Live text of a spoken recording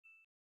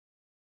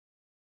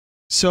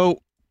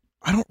So,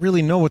 I don't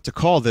really know what to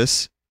call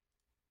this.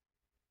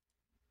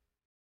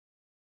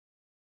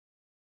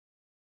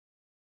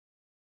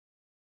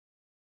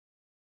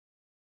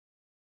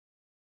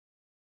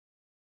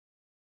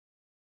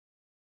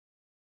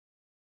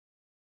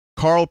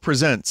 Carl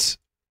presents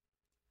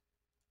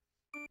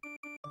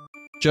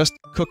Just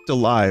Cooked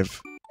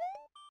Alive.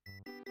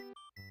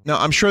 Now,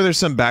 I'm sure there's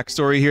some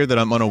backstory here that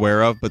I'm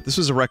unaware of, but this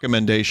was a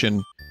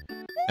recommendation,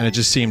 and it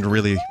just seemed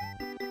really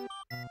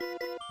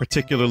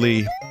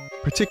particularly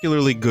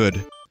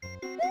good.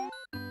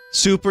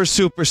 Super,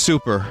 super,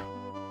 super.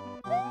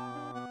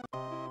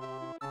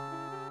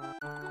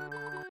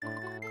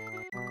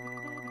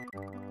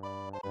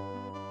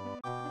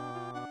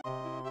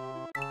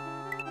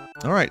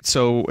 Alright,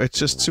 so it's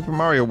just Super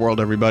Mario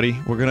World, everybody.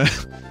 We're gonna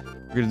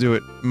do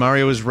it.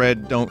 Mario is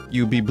red, don't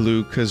you be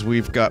blue, cause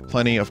we've got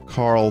plenty of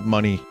Carl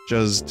money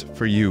just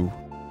for you.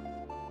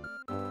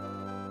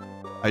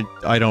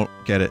 I don't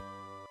get it.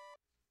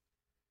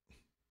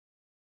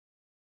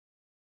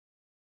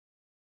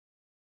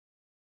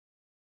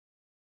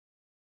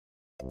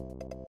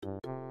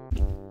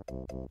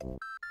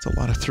 It's a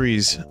lot of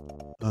threes.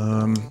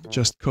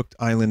 Just Cooked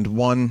Island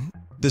 1.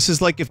 This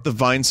is like if the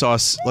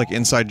Vinesauce, like,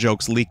 inside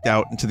jokes leaked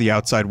out into the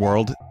outside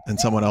world, and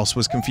someone else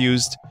was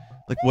confused.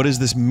 Like, what is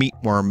this meat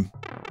worm?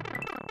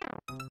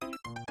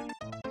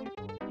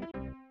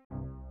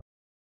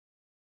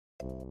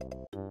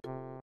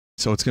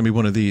 So it's gonna be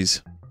one of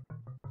these.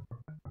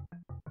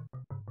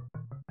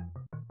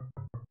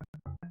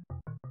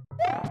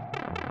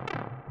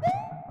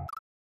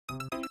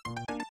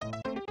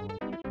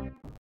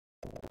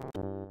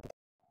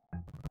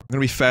 I'm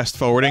gonna be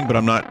fast-forwarding, but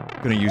I'm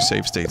not gonna use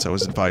save states. I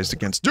was advised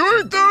against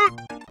doing that!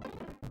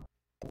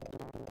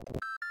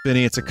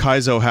 Vinny, it's a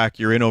Kaizo hack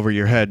you're in over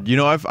your head. You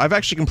know, I've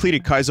actually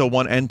completed Kaizo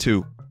 1 and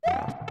 2.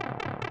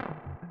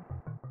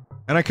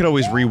 And I could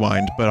always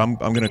rewind, but I'm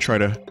gonna try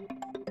to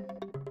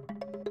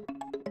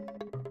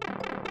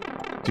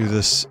do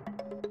this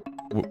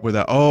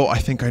without— oh, I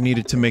think I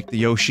needed to make the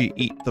Yoshi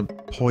eat the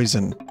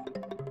poison.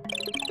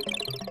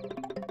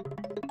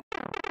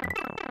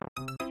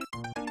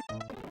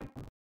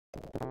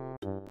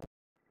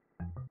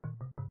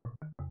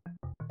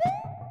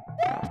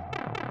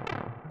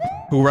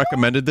 Who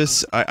recommended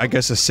this? I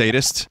guess a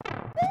sadist?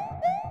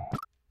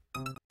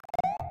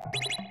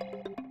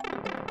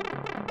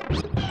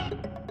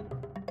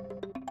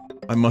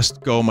 I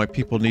must go, my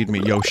people need me,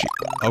 Yoshi.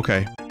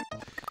 Okay.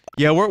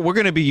 Yeah, we're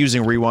gonna be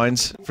using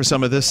rewinds for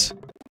some of this.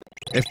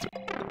 If—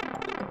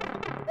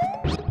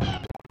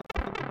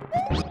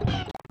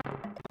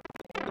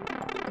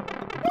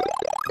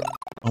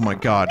 oh my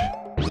god.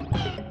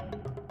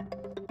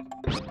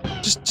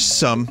 Just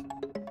some.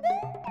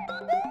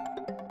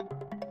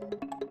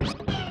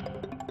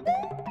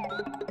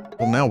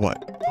 Well, now what?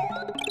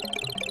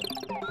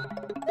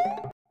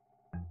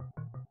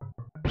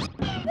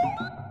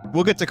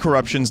 We'll get to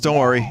corruptions, don't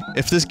worry.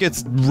 If this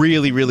gets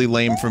really, really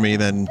lame for me,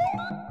 then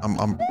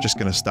I'm just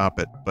gonna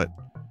stop it, but—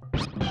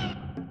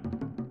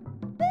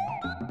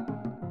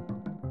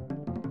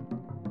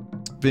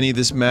 Vinny,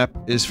 this map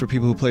is for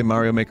people who play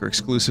Mario Maker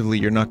exclusively.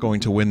 You're not going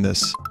to win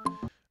this.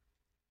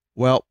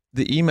 Well,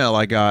 the email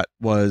I got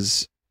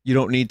was, you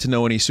don't need to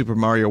know any Super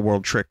Mario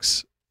World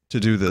tricks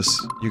to do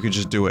this. You can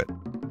just do it.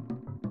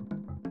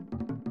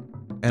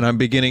 And I'm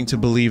beginning to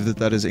believe that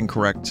that is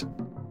incorrect.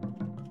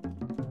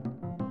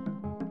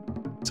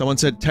 Someone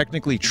said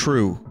technically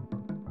true.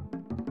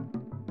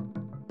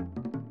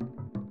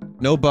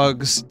 No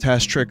bugs,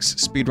 task tricks,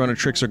 speedrunner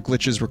tricks or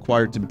glitches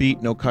required to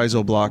beat, no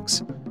Kaizo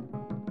blocks.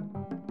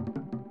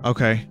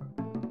 Okay.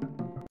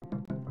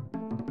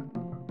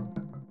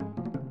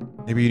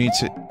 Maybe you need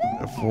to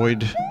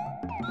avoid—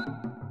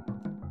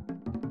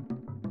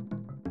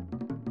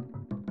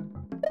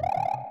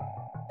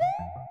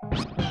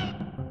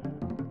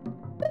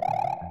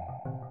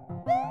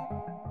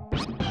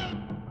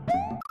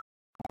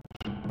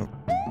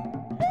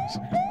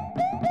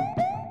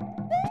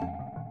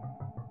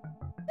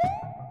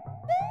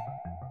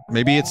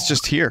 maybe it's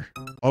just here.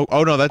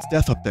 Oh no, that's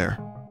death up there.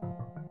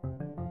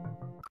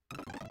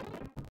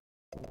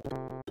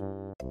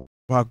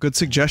 Wow, good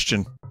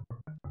suggestion.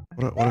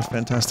 What a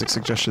fantastic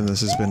suggestion this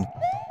has been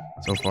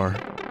so far.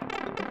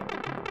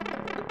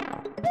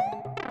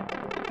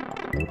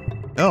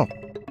 Oh.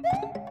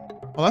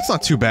 Well, that's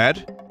not too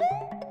bad.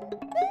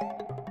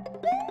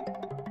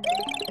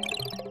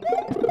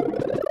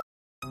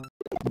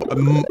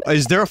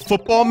 Is there a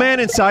football man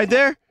inside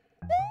there?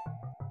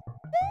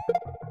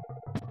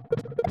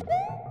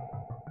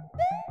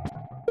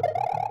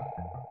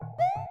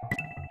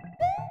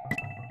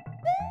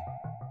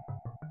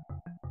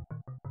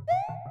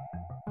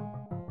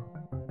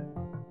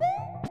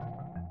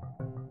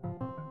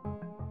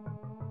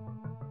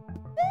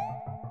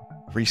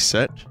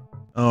 Reset?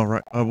 Oh,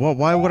 right. Well,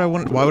 why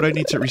would I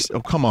need to reset? Oh,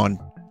 come on.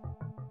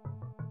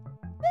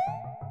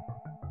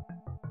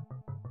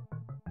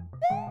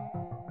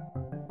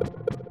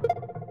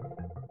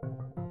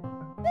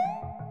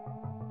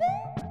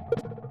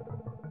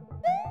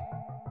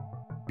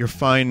 You're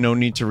fine, no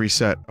need to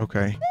reset.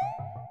 Okay.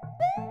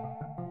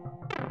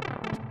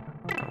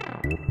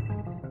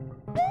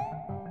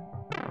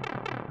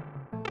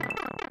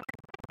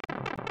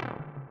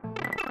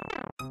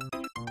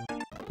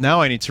 Now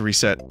I need to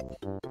reset.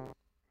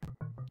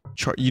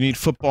 You need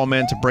Football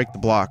Man to break the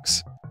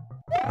blocks.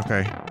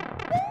 Okay.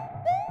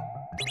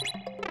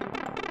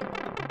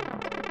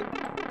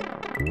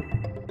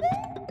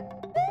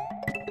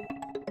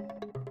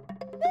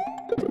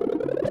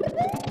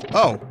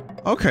 Oh.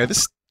 Okay,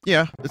 this...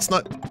 Yeah, it's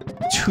not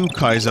too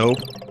Kaizo.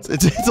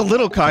 It's a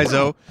little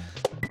Kaizo.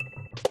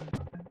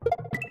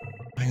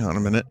 Hang on a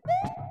minute.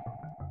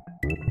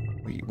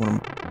 Wait, one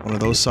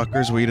of those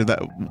suckers? We did that...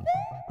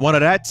 One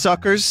of that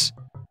suckers?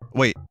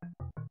 Wait.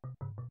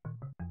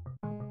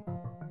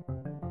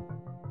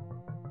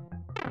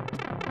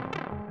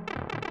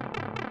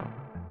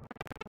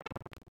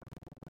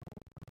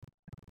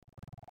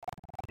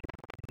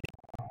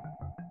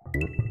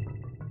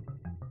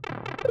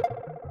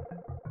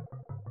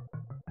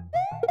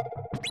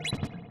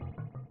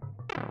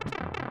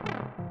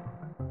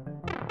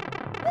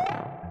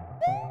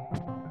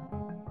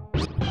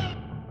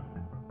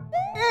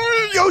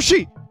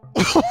 Yoshi!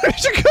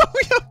 Where'd you go?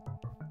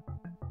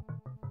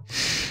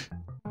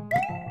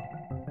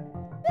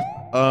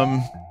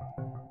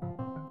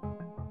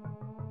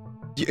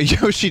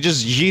 Yoshi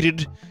just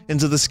yeeted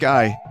into the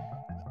sky.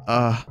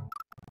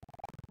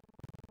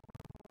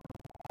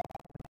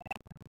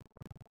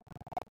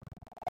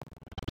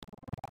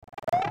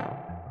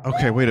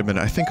 Okay, wait a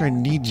minute. I think I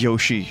need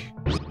Yoshi,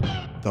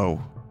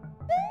 though.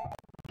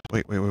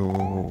 Wait,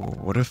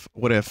 what if,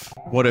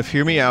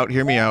 hear me out,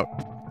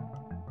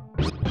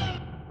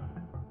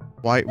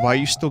 Why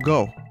you still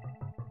go?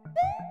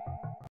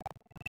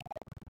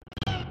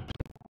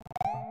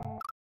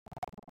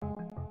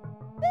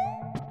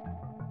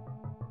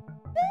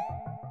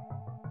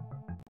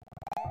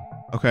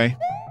 Okay.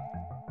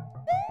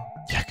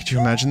 Yeah, could you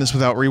imagine this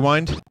without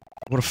rewind?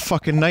 What a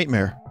fucking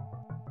nightmare.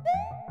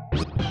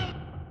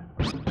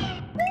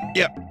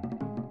 Yep.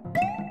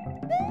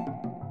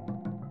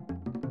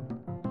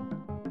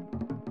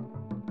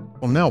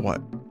 Well, now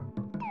what?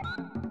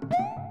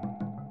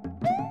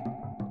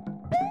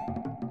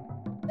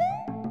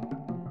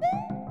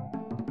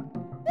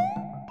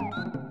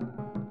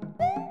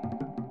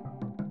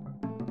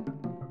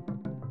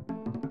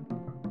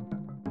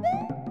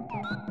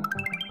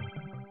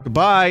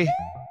 Goodbye!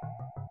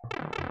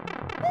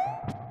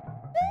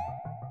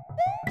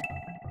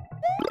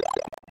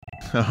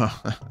 You're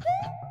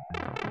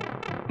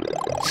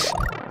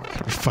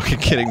fucking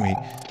kidding me.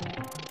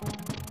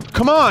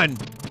 Come on!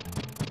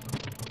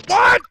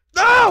 What?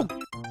 No!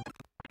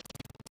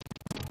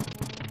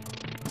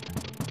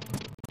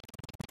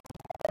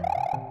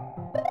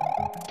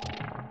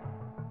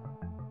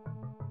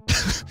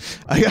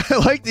 I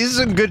like these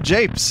are some good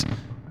japes.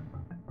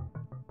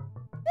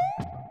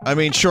 I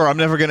mean, sure, I'm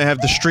never gonna have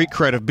the street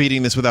cred of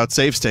beating this without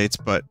save states,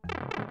 but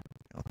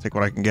I'll take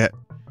what I can get.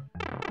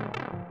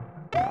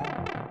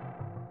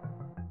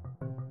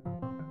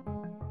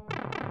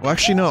 Well,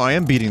 actually, no, I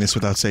am beating this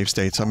without save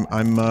states. I'm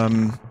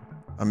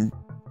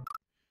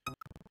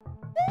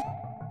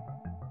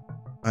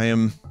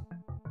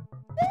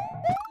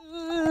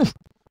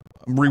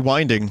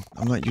rewinding.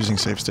 I'm not using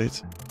save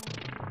states.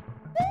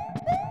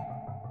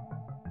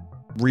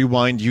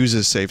 Rewind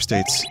uses save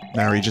states.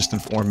 Mary just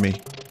informed me.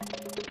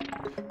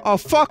 Oh,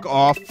 fuck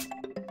off!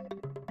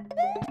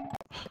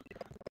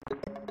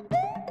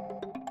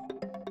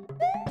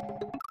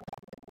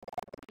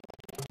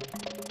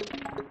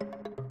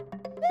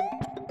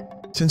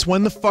 Since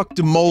when the fuck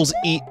do moles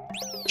eat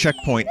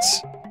checkpoints?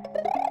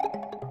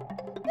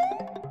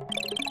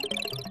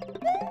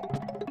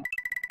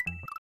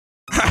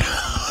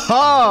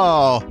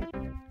 Oh!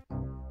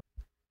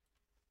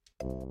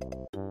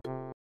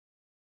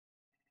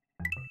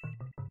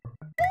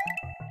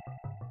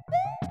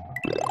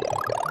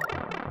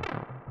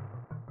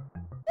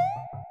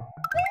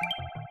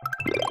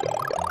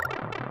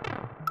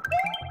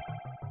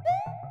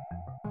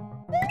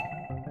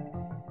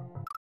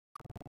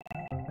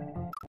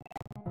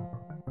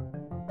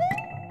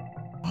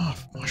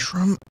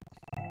 Mushroom.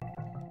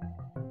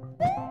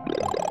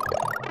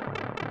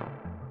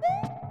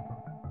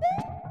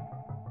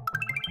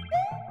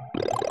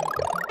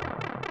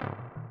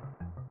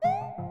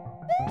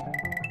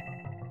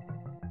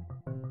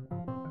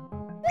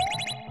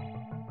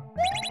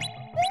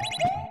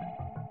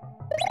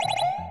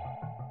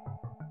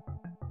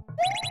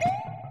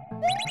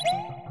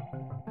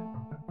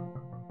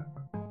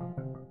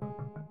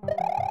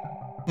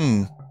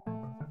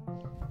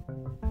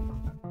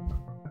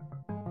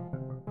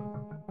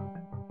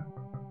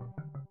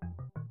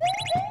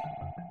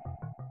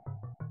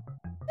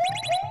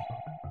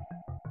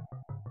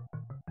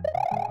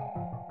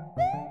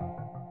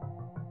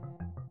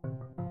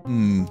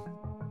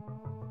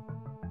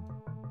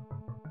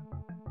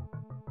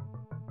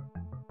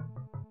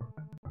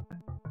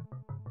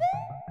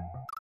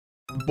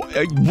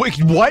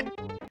 Wait, what?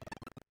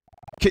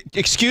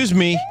 Excuse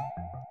me?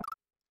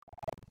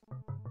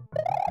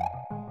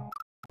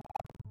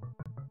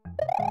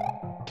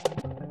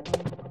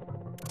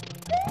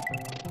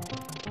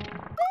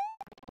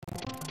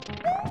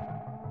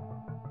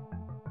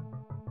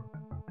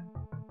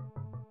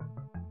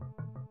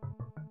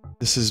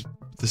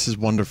 This is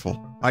wonderful.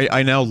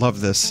 I now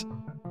love this.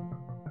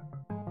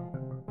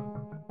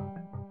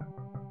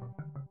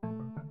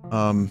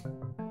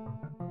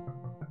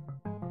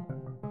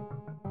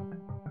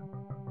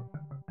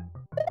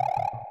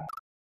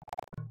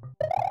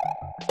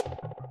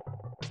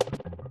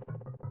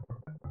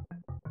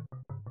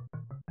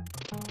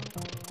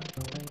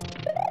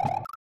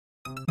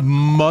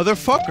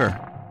 Motherfucker.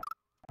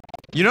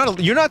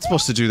 You're not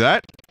supposed to do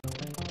that.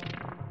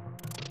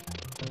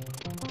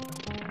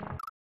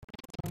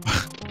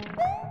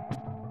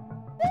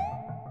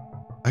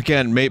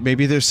 Again,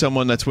 maybe there's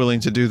someone that's willing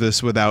to do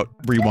this without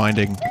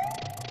rewinding.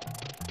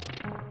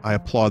 I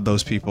applaud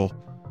those people.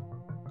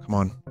 Come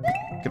on.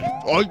 Get it.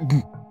 Oh,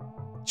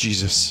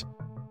 Jesus.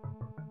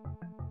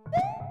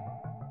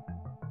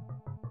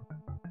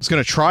 I was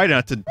gonna try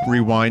not to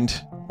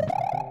rewind.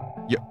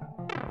 Yep.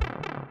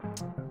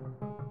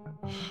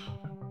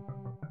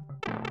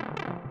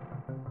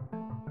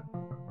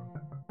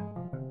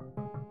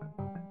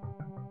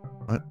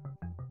 What?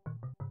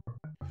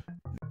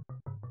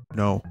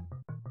 No.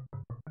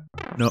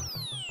 No.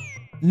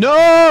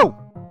 No!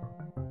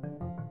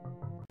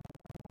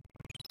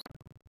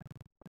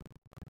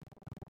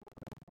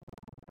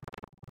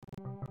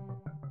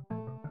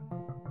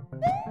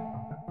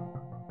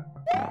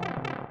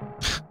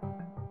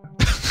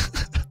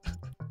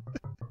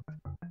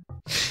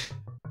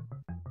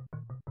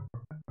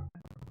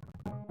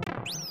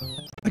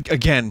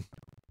 Again.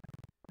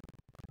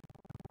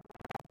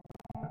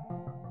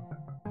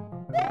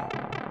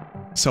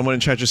 Someone in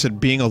chat just said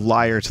being a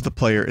liar to the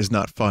player is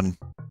not fun.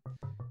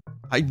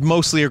 I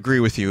mostly agree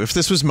with you. If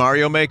this was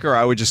Mario Maker,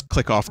 I would just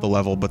click off the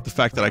level, but the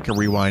fact that I can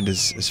rewind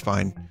is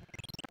fine.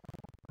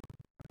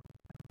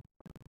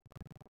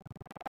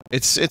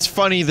 It's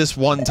funny this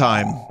one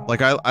time.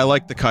 Like, I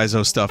like the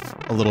Kaizo stuff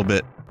a little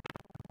bit.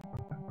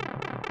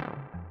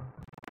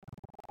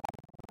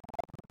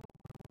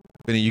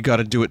 Vinny, you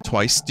gotta do it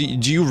twice. Do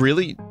you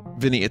really?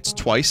 Vinny, it's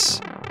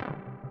twice?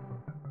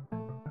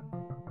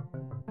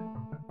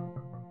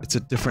 It's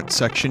a different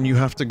section you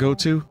have to go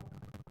to?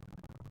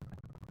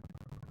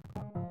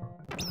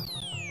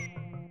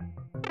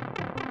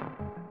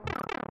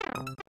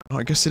 Oh,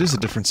 I guess it is a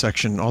different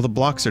section. All the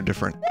blocks are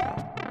different.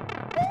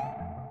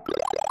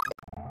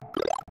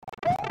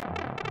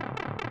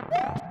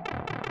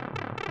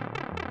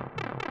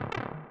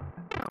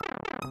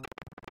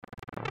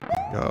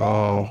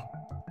 Oh.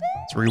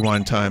 It's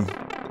rewind time.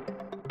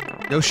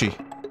 Yoshi.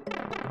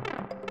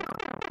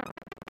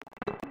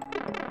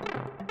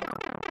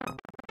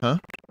 Huh?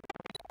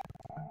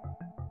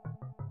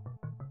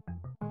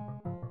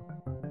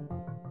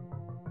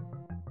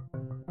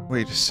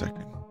 Wait a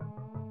second.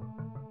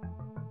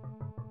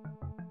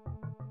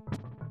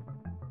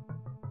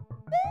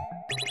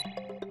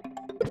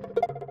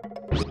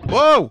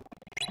 Whoa!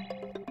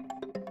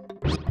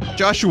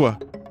 Joshua!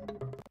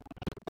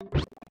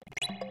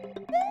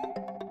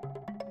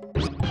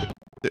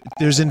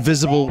 There's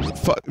invisible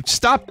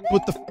stop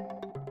with the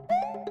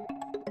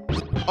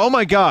oh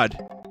my god!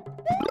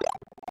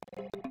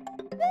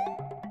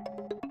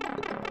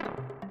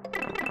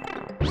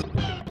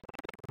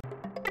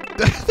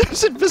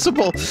 There's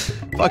invisible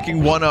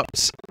fucking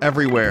one-ups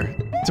everywhere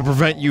to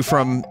prevent you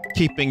from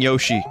keeping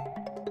Yoshi.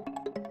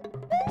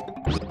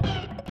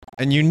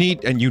 And you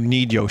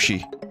need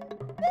Yoshi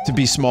to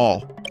be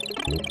small.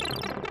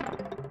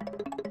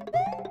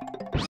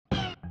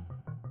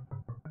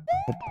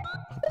 Hope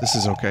this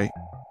is okay.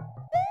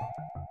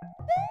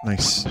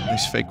 Nice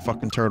fake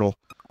fucking turtle.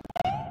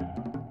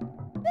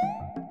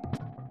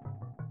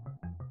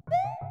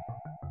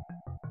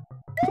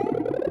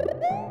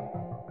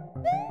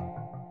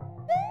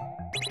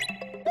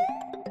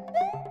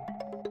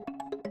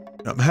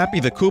 I'm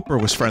happy the Cooper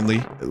was friendly,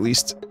 at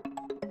least.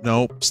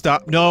 No,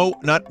 stop, no,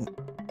 not-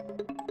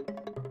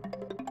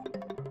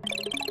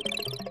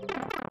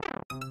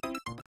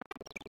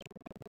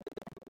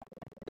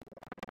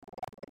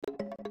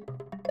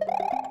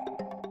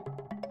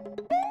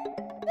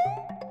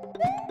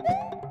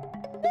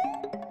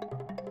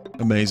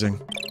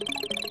 Amazing.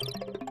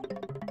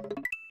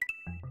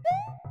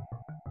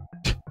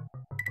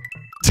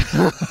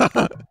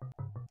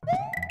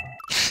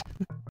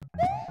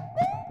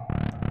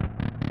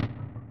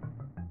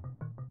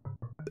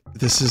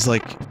 This is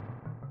like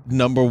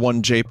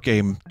 #1 Jape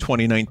game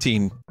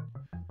 2019.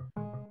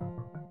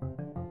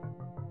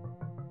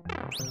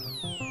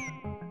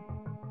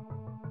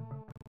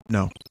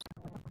 No.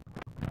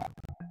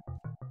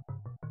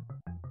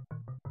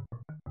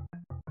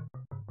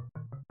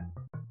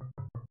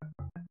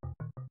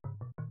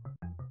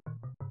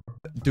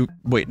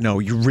 Wait, no,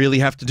 you really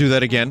have to do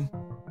that again?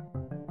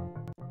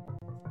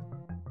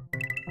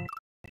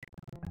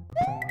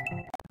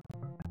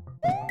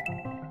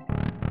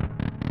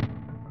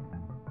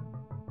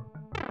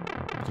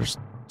 There's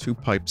 2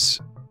 pipes.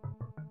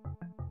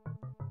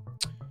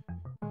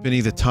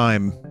 Vinny, the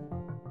time.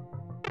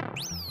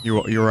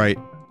 You're right.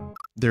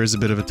 There is a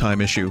bit of a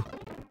time issue.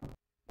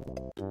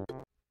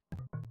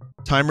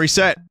 Time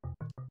reset!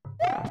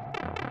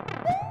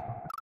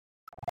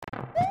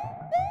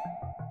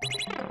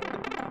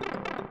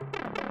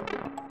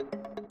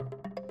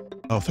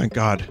 Oh, thank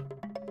God.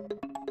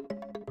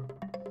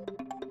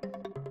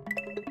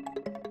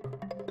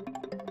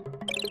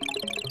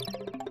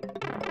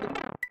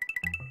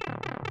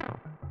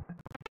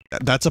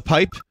 That's a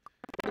pipe?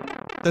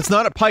 That's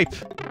not a pipe!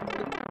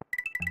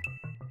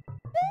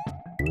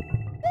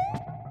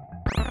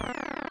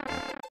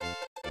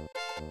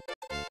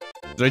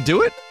 Did I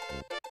do it?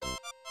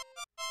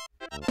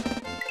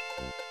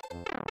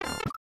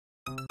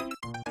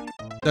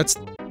 That's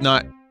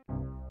not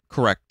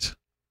correct.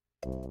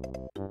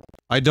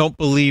 I don't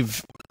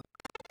believe...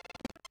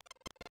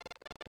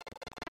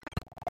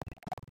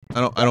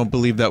 I don't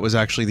believe that was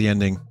actually the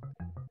ending.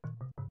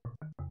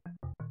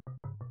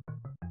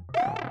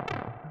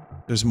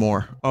 There's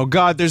more. Oh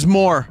God, there's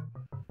more!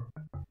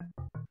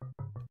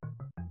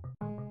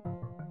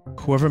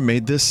 Whoever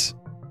made this...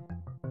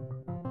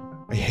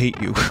 I hate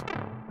you.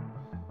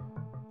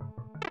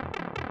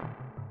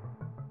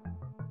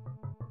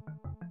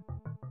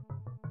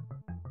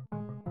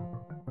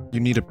 You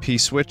need a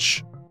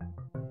P-switch?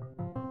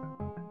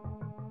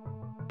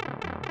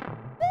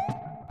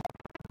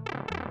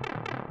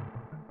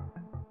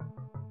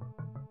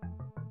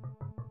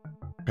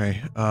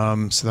 Okay,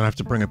 so then I have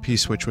to bring a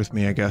P-switch with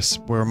me, I guess.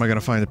 Where am I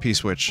gonna find a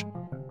P-switch?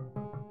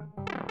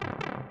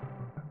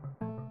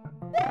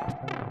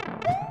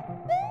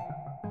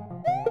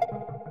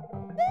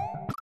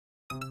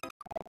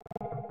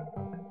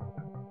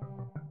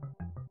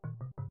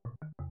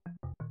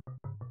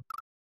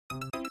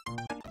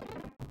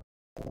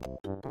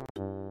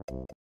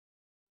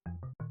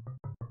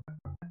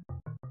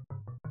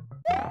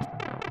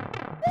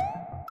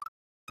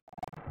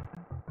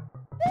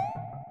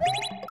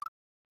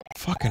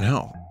 Fucking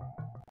hell.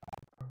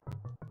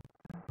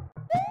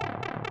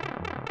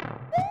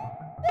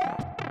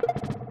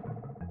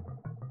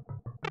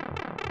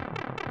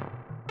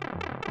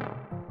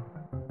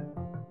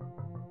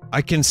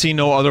 I can see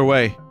no other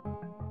way.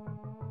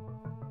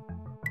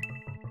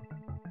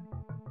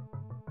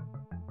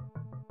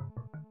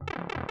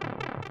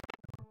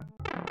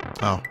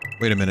 Oh,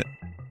 wait a minute.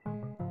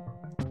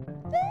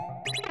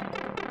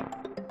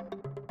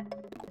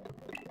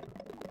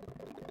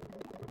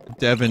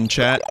 Dev in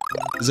chat.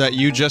 Is that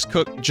you, Just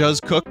Cook?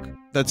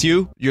 That's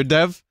you? You're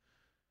Dev?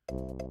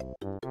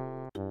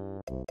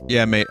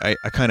 Yeah, mate, I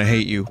kinda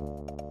hate you.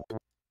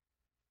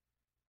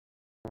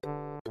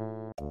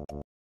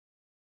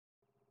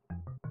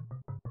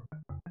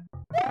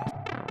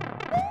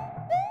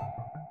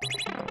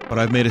 But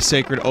I've made a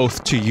sacred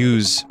oath to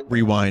use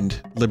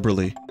Rewind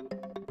liberally.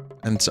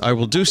 And I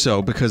will do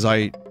so because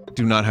I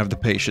do not have the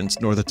patience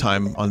nor the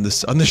time on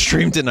the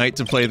stream tonight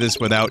to play this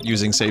without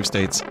using save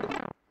states.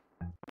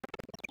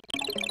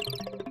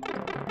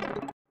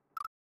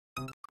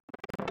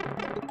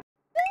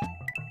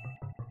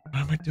 What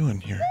am I doing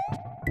here?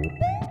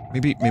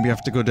 Maybe I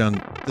have to go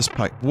down this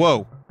pipe.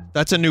 Whoa!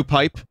 That's a new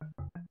pipe!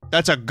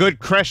 That's a good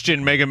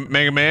question,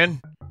 Mega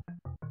Man!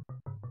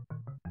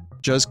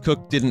 Just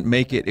Cook didn't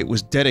make it, it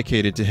was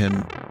dedicated to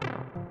him.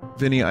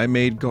 Vinny, I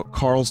made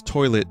Carl's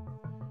toilet.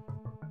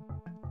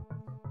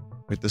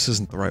 Wait, this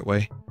isn't the right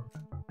way.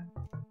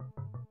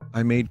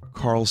 I made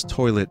Carl's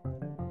toilet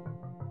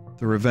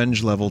the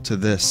revenge level to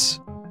this.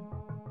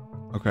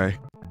 Okay.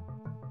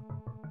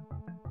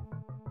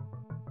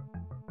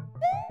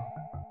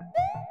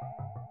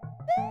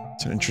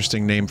 It's an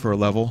interesting name for a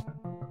level.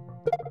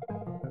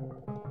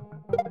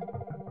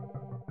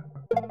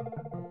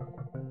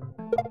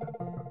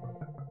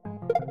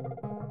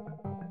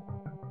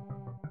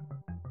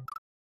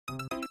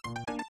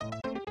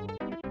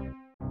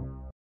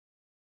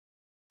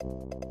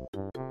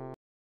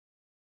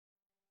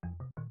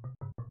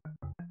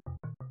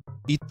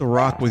 Eat the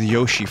rock with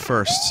Yoshi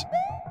first.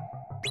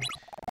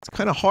 It's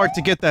kind of hard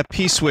to get that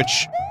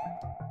P-switch.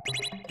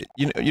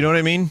 You know what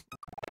I mean?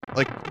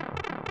 Like...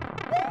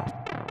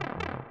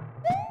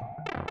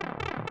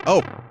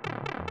 Oh!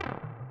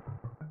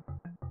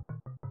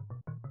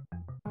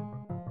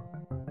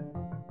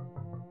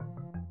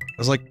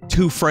 There's like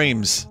 2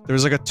 frames.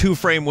 There's like a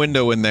 2-frame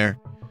window in there.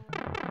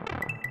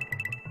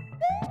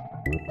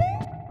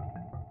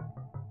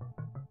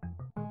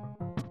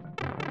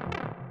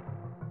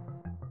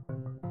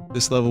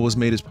 This level was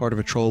made as part of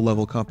a troll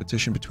level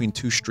competition between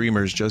 2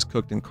 streamers, Just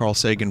Cooked and Carl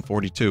Sagan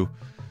 42.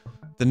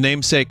 The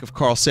namesake of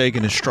Carl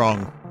Sagan is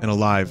strong and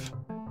alive.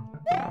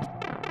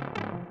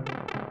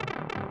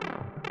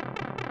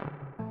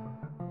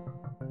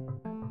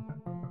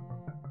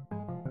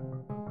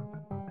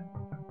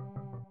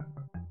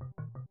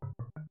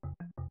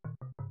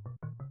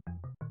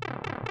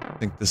 I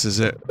think this is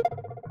it.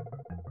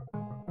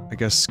 I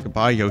guess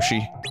goodbye,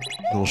 Yoshi.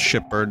 Little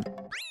shitbird.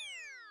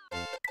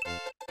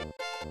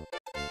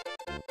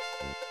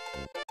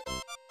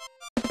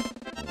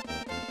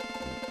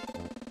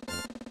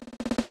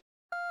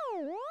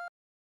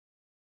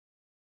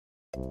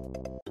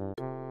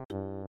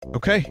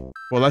 Okay,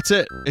 well that's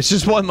it. It's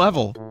just 1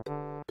 level.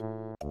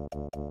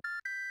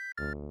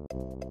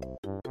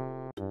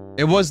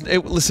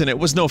 Listen, it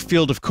was no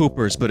Field of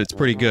Coopers, but it's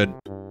pretty good.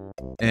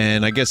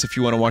 And I guess if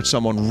you want to watch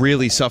someone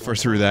really suffer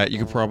through that, you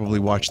could probably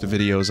watch the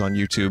videos on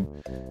YouTube.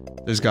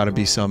 There's gotta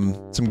be some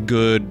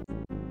good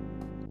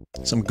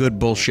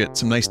bullshit,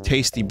 some nice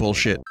tasty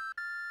bullshit.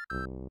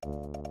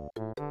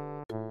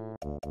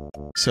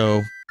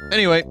 So,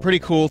 anyway, pretty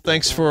cool.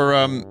 Thanks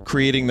for,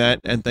 creating that,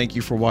 and thank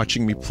you for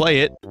watching me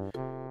play it.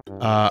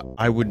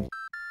 I would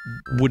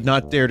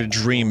not dare to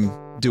dream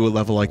do a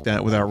level like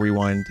that without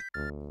rewind.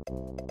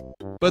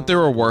 But there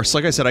are worse.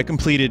 Like I said, I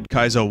completed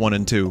Kaizo 1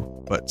 and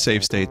 2, but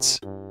save states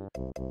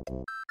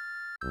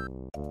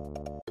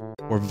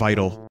were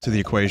vital to the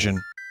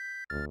equation.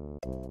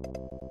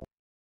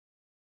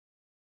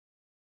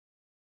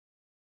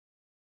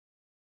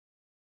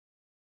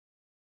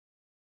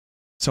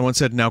 Someone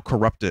said now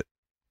corrupt it.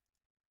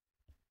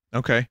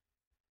 Okay.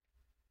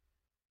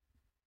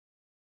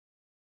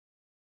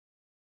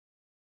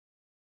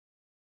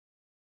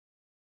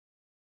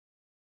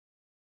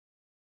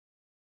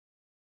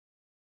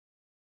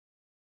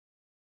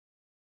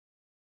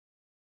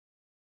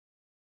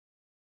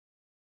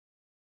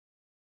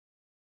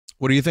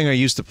 What do you think I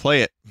used to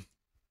play it?